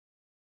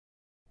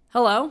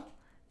Hello,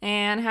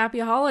 and happy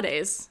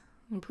holidays.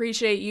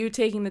 Appreciate you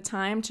taking the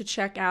time to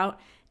check out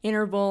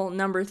interval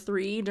number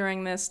 3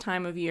 during this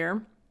time of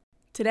year.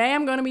 Today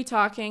I'm going to be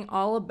talking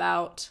all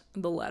about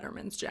the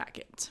Letterman's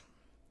jacket.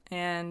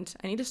 And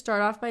I need to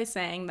start off by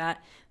saying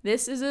that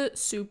this is a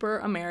super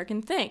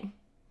American thing.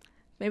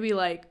 Maybe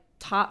like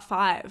top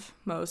 5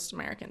 most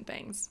American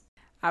things.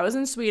 I was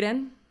in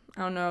Sweden.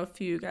 I don't know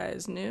if you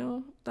guys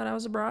knew that I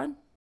was abroad.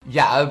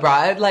 Yeah,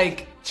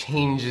 abroad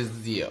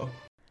changes you.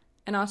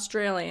 An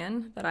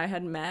Australian that I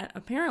had met,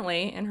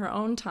 apparently in her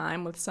own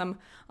time with some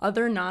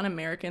other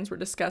non-Americans, were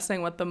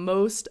discussing what the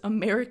most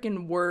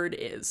American word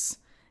is.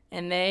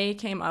 And they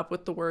came up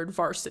with the word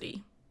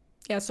varsity.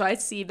 Yeah, so I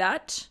see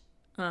that.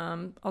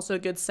 Also a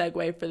good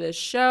segue for this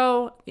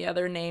show. The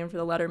other name for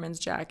the Letterman's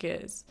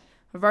jacket is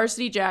a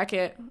varsity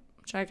jacket,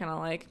 which I kind of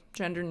like,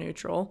 gender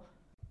neutral.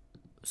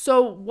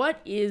 So what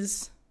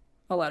is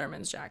a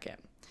Letterman's jacket?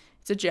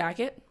 It's a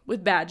jacket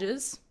with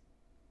badges.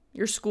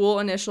 Your school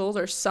initials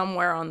are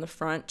somewhere on the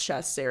front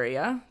chest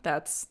area.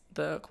 That's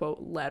the, quote,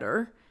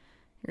 letter.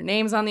 Your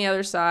name's on the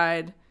other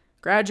side.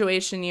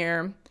 Graduation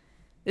year.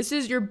 This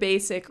is your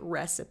basic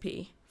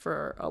recipe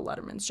for a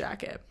Letterman's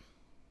jacket.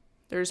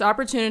 There's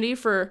opportunity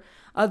for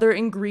other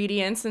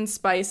ingredients and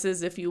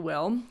spices, if you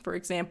will. For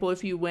example,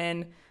 if you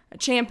win a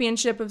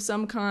championship of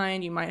some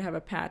kind, you might have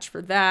a patch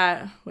for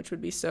that, which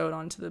would be sewed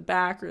onto the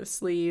back or the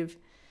sleeve.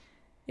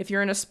 If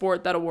you're in a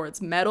sport that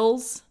awards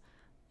medals,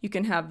 you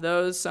can have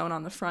those sewn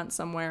on the front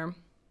somewhere.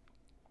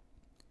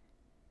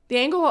 The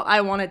angle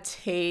I want to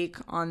take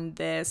on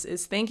this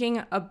is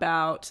thinking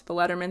about the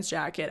Letterman's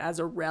jacket as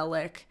a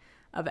relic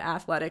of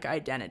athletic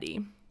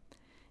identity.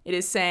 It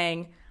is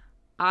saying,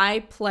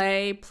 I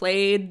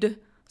played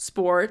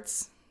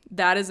sports.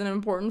 That is an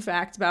important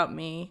fact about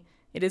me.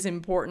 It is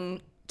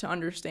important to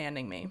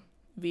understanding me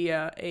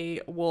via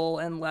a wool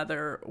and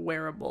leather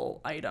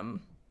wearable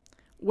item.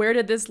 Where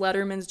did this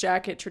Letterman's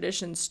jacket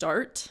tradition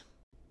start?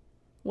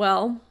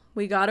 Well,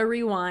 we gotta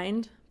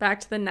rewind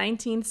back to the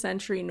 19th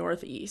century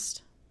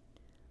Northeast.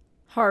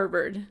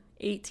 Harvard,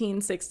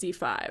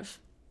 1865.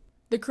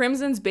 The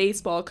Crimson's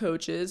baseball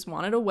coaches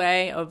wanted a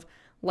way of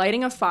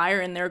lighting a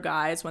fire in their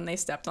guys when they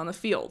stepped on the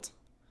field.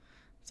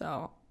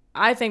 So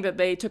I think that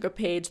they took a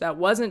page that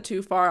wasn't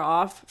too far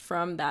off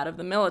from that of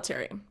the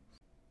military.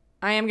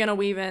 I am gonna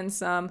weave in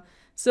some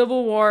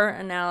Civil War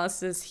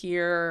analysis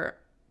here,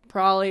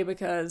 probably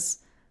because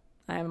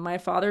I am my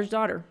father's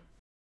daughter.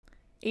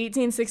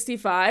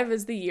 1865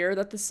 is the year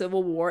that the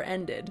Civil War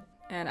ended.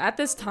 And at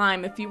this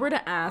time, if you were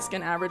to ask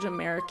an average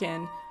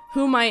American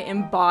who might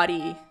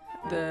embody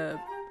the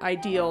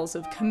ideals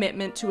of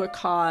commitment to a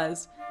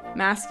cause,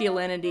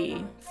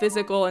 masculinity,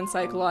 physical and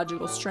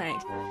psychological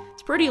strength,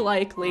 it's pretty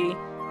likely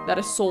that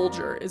a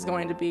soldier is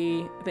going to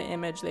be the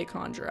image they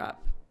conjure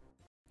up.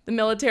 The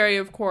military,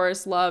 of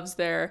course, loves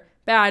their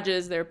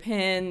badges, their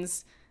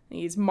pins,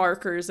 these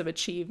markers of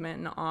achievement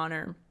and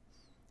honor.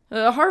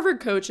 The Harvard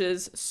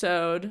coaches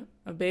sewed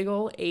a big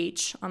old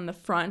H on the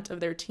front of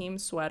their team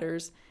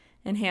sweaters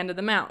and handed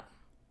them out.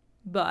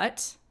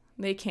 But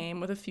they came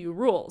with a few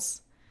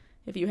rules.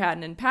 If you had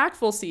an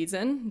impactful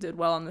season, did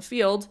well on the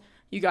field,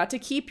 you got to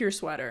keep your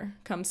sweater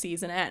come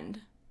season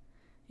end.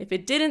 If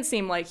it didn't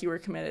seem like you were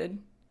committed,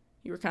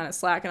 you were kind of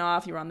slacking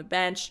off, you were on the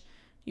bench,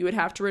 you would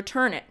have to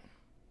return it.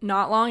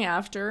 Not long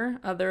after,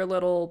 other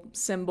little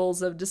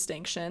symbols of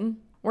distinction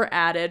were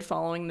added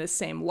following this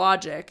same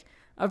logic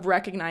of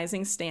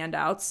recognizing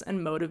standouts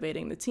and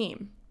motivating the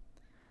team.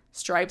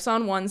 Stripes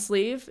on one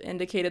sleeve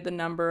indicated the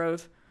number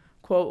of,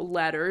 quote,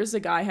 letters a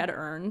guy had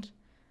earned.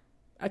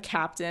 A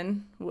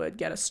captain would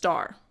get a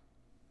star.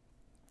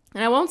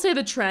 And I won't say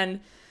the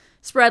trend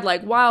spread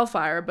like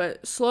wildfire,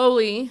 but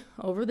slowly,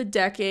 over the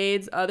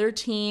decades, other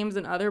teams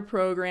and other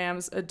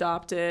programs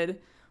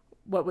adopted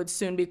what would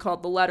soon be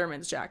called the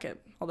Letterman's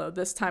jacket, although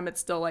this time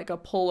it's still like a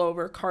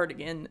pullover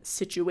cardigan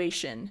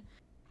situation.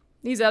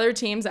 These other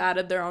teams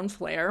added their own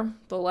flair.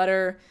 The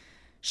letter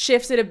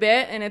shifted a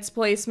bit in its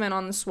placement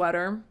on the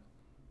sweater.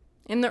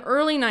 In the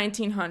early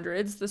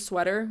 1900s, the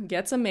sweater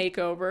gets a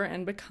makeover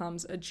and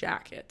becomes a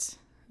jacket.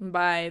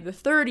 By the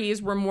 30s,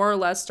 we're more or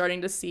less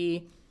starting to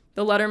see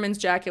the Letterman's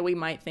jacket we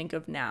might think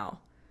of now.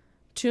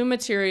 2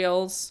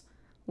 materials,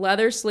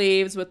 leather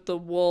sleeves with the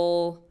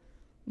wool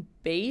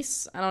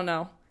base. I don't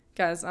know.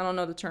 Guys, I don't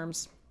know the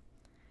terms.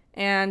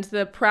 And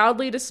the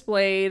proudly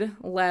displayed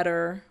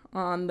letter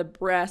on the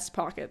breast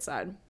pocket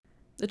side.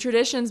 The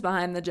traditions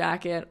behind the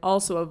jacket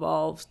also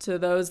evolved to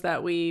those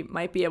that we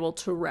might be able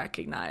to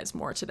recognize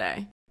more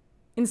today.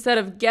 Instead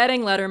of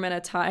getting Letterman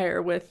attire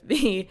with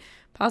the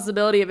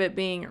possibility of it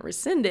being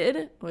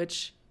rescinded,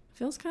 which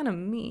feels kind of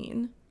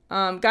mean,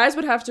 guys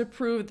would have to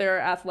prove their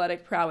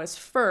athletic prowess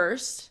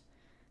first,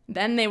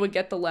 then they would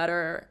get the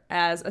letter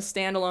as a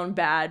standalone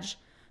badge.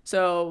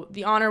 So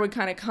the honor would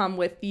kind of come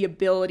with the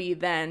ability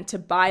then to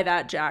buy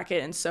that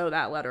jacket and sew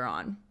that letter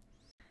on.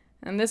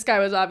 And this guy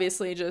was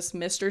obviously just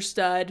Mr.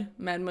 Stud.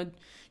 Men would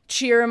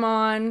cheer him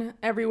on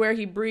everywhere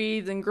he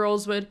breathed, and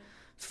girls would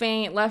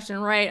faint left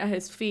and right at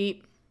his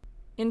feet.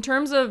 In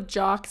terms of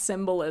jock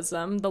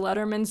symbolism, the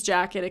Letterman's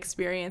jacket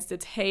experienced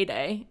its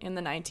heyday in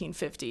the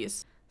 1950s.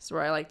 This is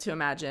where I like to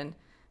imagine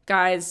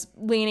guys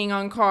leaning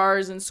on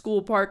cars in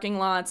school parking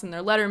lots in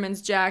their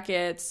Letterman's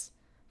jackets,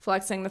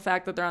 flexing the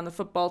fact that they're on the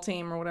football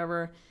team or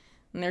whatever,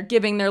 and they're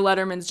giving their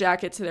Letterman's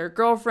jacket to their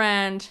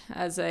girlfriend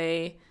as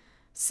a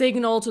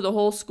signal to the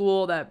whole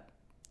school that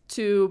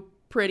two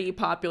pretty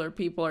popular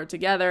people are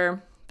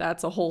together.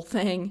 That's a whole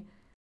thing.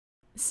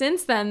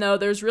 Since then, though,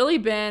 there's really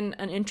been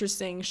an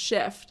interesting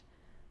shift.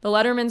 The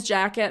Letterman's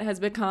jacket has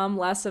become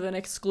less of an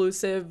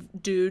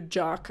exclusive dude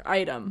jock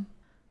item.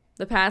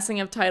 The passing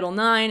of Title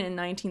IX in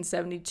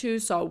 1972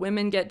 saw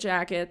women get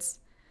jackets.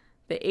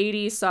 The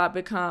 80s saw it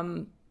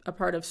become a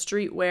part of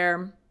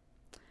streetwear.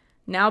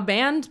 Now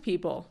band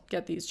people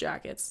get these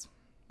jackets,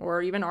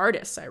 or even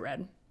artists, I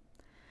read.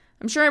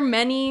 I'm sure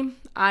many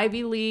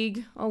Ivy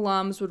League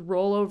alums would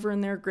roll over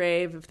in their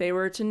grave if they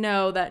were to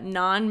know that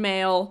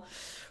non-male,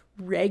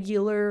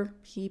 regular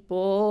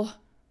people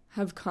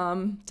have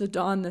come to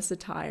don this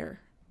attire.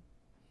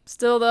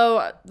 Still,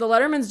 though, the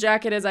Letterman's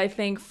jacket is, I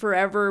think,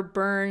 forever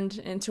burned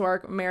into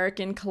our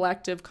American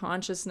collective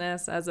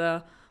consciousness as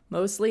a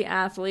mostly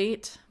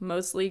athlete,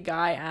 mostly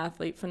guy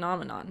athlete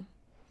phenomenon.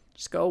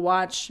 Just go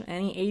watch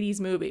any 80s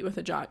movie with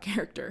a jock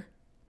character.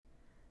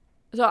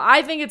 So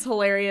I think it's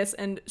hilarious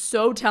and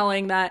so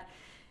telling that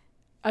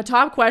a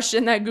top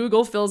question that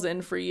Google fills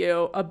in for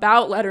you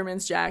about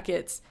Letterman's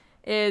jackets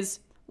is,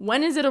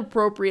 when is it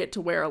appropriate to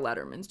wear a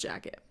Letterman's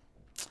jacket?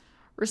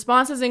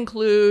 Responses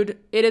include,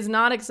 it is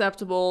not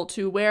acceptable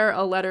to wear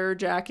a letter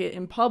jacket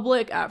in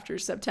public after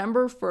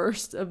September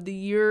 1st of the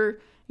year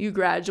you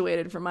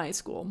graduated from high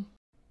school.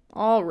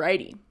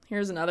 Alrighty,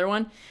 here's another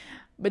one.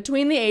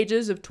 Between the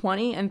ages of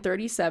 20 and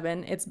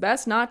 37, it's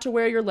best not to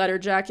wear your letter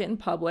jacket in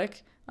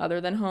public other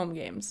than home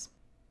games.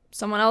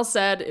 Someone else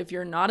said, if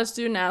you're not a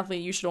student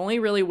athlete, you should only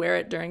really wear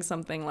it during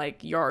something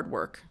like yard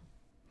work.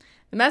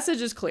 The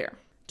message is clear.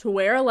 To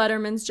wear a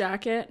Letterman's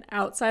jacket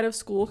outside of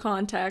school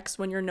context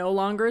when you're no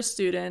longer a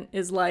student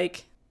is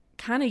like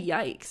kind of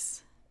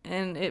yikes.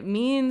 And it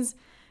means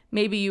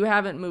maybe you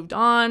haven't moved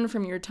on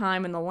from your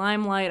time in the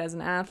limelight as an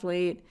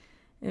athlete.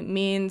 It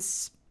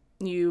means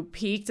you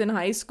peaked in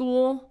high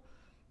school.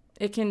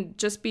 It can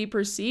just be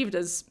perceived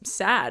as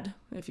sad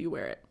if you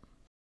wear it.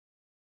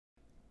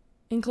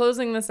 In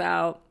closing this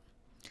out,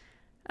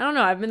 I don't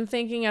know, I've been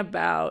thinking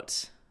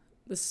about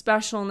the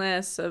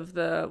specialness of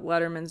the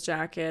Letterman's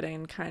jacket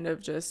and kind of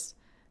just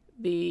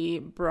the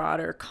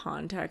broader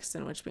context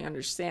in which we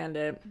understand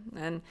it.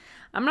 And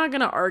I'm not going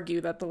to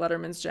argue that the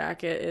Letterman's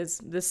jacket is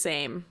the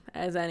same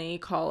as any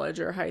college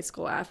or high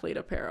school athlete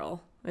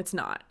apparel. It's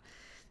not.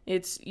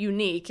 It's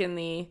unique in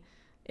the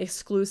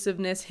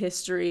exclusiveness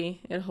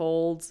history it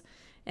holds,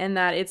 and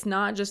that it's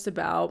not just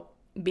about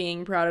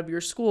being proud of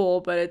your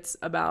school, but it's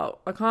about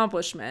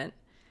accomplishment.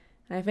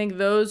 And I think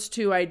those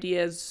two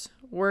ideas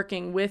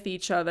working with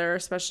each other,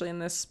 especially in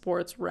this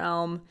sports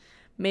realm,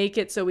 make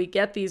it so we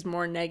get these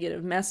more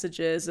negative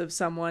messages of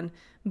someone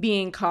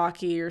being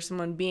cocky or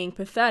someone being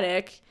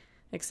pathetic,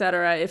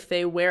 etc., if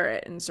they wear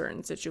it in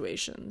certain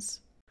situations.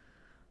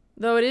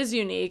 Though it is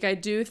unique, I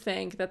do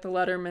think that the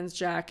Letterman's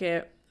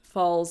jacket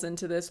falls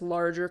into this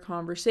larger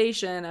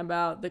conversation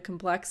about the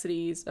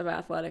complexities of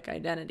athletic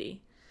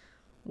identity.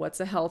 What's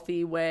a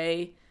healthy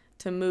way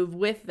to move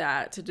with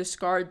that, to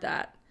discard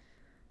that?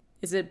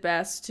 Is it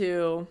best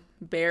to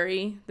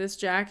bury this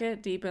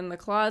jacket deep in the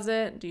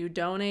closet? Do you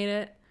donate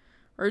it?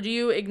 Or do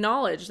you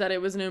acknowledge that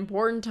it was an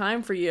important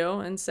time for you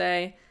and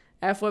say,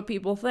 F what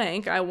people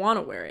think, I want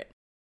to wear it?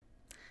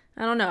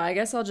 I don't know, I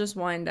guess I'll just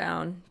wind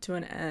down to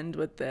an end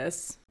with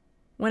this.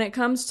 When it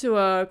comes to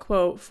a,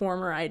 quote,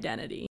 former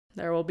identity,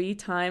 there will be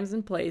times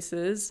and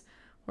places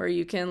where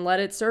you can let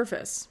it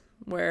surface,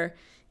 where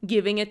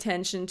giving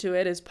attention to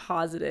it is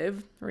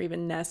positive or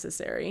even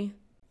necessary.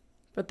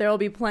 But there will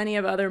be plenty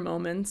of other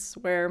moments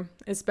where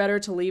it's better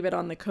to leave it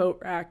on the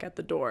coat rack at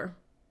the door,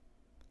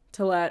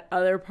 to let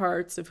other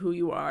parts of who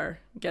you are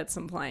get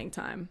some playing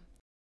time.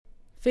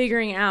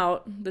 Figuring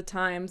out the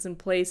times and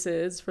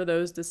places for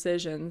those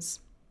decisions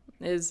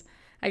is,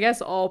 I guess,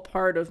 all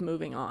part of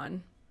moving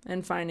on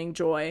and finding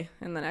joy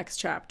in the next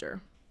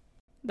chapter.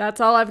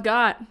 That's all I've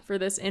got for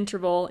this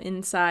interval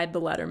inside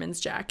the Letterman's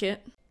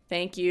jacket.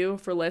 Thank you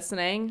for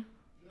listening.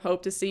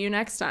 Hope to see you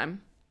next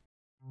time.